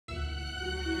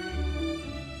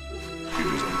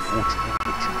unfortunate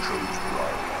that you chose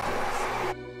blind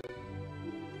death.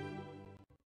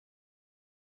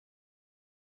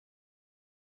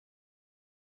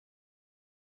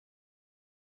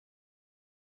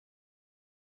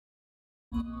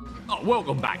 Oh,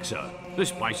 welcome back, sir.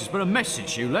 This place has been a mess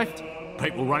since you left.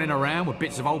 People running around with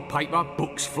bits of old paper,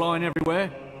 books flying everywhere.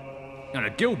 And the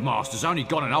guildmaster's only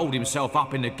gone and holed himself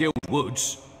up in the guild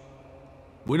woods.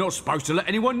 We're not supposed to let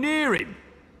anyone near him.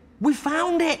 We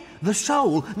found it! The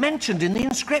soul mentioned in the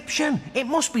inscription. It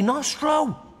must be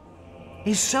Nostro.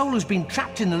 His soul has been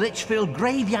trapped in the Litchfield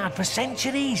graveyard for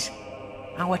centuries.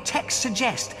 Our texts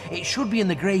suggest it should be in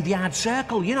the graveyard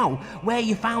circle, you know, where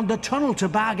you found the tunnel to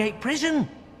Bargate Prison.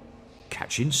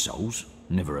 Catching souls?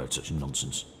 Never heard such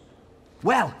nonsense.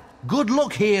 Well, good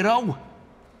luck, hero.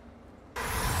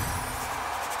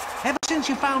 Ever since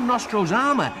you found Nostro's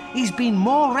armor, he's been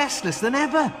more restless than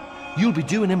ever. You'll be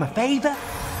doing him a favor.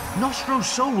 Nostro's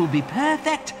soul will be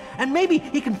perfect, and maybe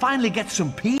he can finally get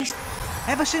some peace.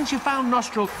 Ever since you found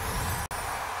Nostro...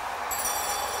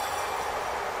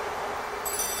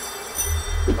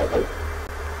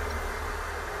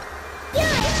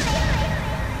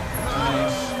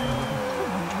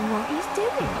 What he's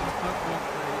doing?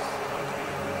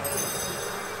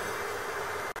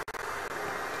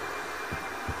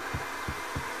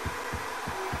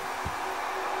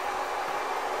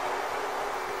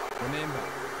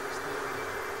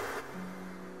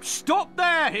 Stop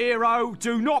there, hero!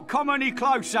 Do not come any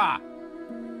closer!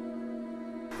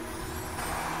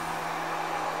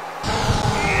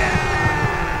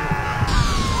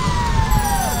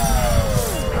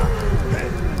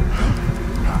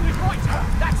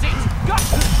 That's it! Go!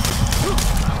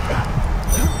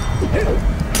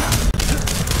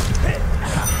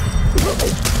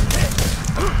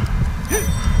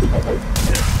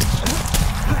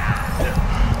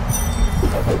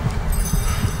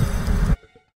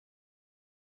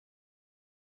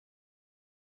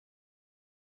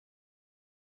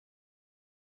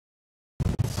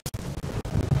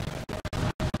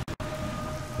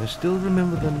 I still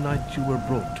remember the night you were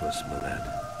brought to us, my lad.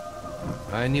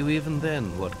 I knew even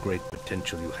then what great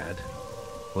potential you had,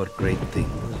 what great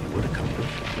things you would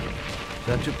accomplish.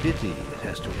 Such a pity it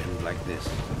has to end like this.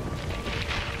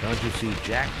 Can't you see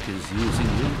Jack is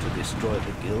using you to destroy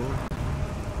the guild?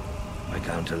 I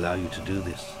can't allow you to do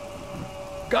this.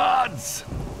 Guards!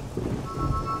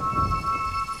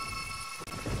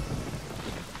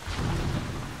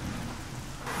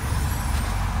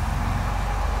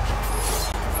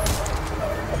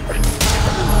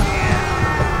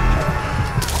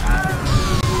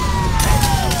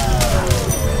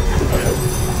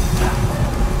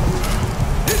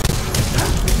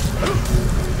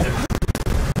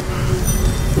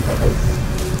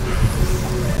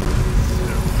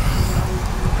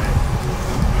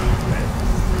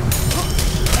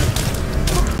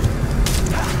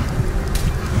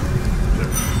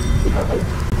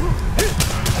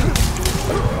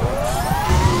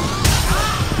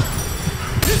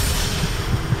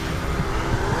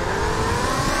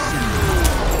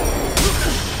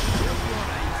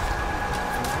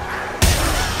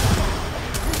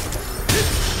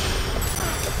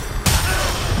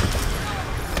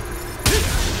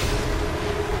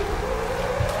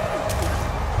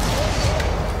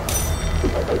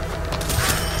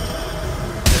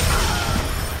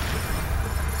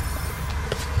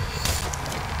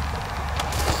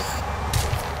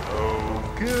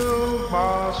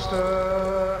 Guildmaster,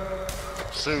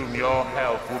 soon your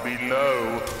health will be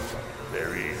low.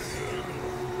 Very soon.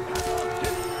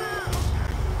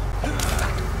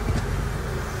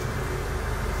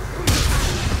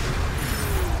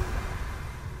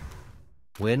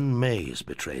 When Maze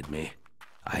betrayed me,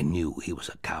 I knew he was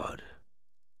a coward.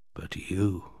 But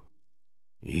you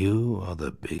are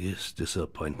the biggest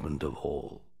disappointment of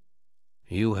all.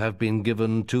 You have been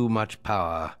given too much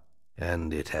power,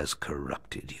 and it has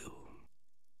corrupted you.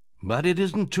 But it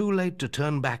isn't too late to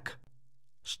turn back.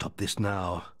 Stop this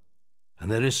now, and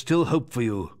there is still hope for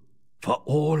you, for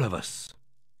all of us.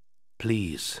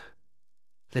 Please,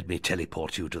 let me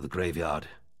teleport you to the graveyard.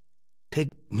 Take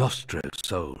Nostro's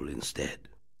soul instead.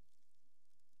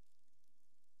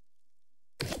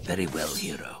 Very well,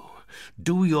 hero.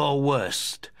 Do your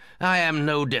worst. I am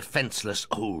no defenseless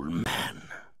old man.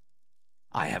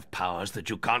 I have powers that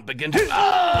you can't begin to...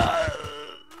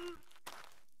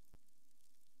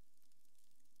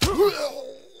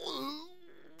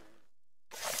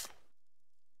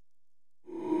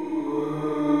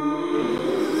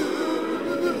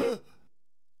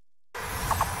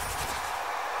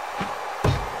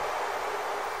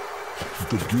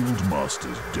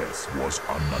 Guildmaster's death was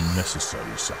an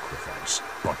unnecessary sacrifice,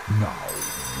 but now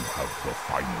you have the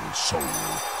final soul.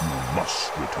 You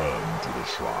must return to the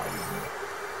shrine.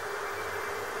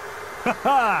 Ha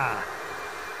ha!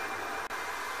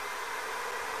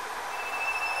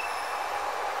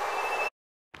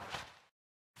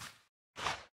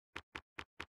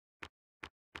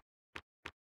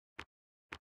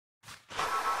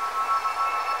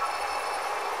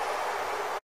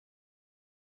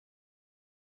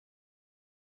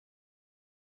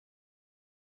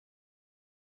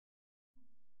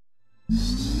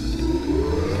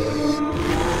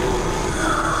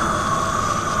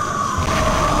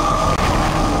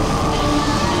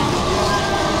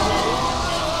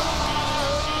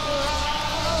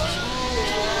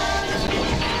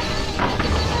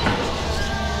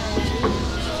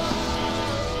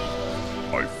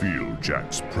 I feel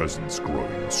Jack's presence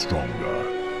growing stronger.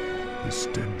 The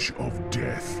stench of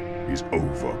death is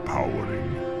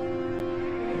overpowering.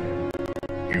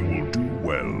 You will do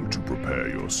well to prepare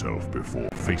yourself before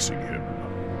facing him.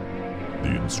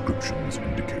 The inscriptions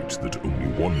indicate that only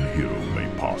one hero may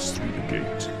pass through the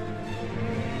gate.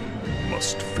 You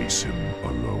must face him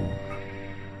alone.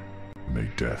 May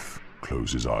death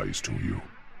close his eyes to you.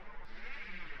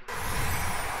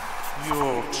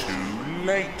 You're too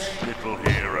late, little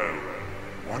hero.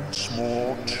 Once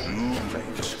more, too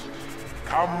late.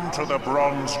 Come to the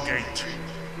Bronze Gate.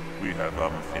 We have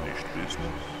unfinished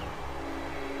business.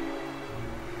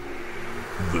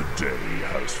 The day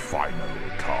has finally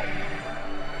come.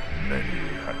 Many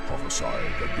had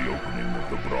prophesied that the opening of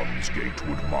the Bronze Gate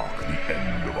would mark the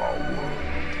end of our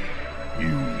world.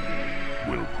 You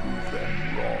will prove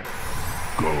them wrong.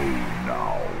 Go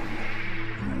now.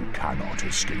 You cannot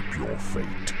escape your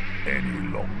fate any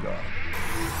longer.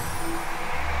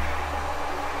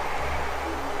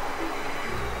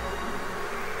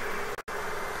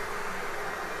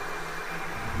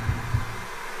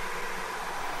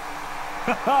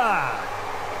 Ha ha!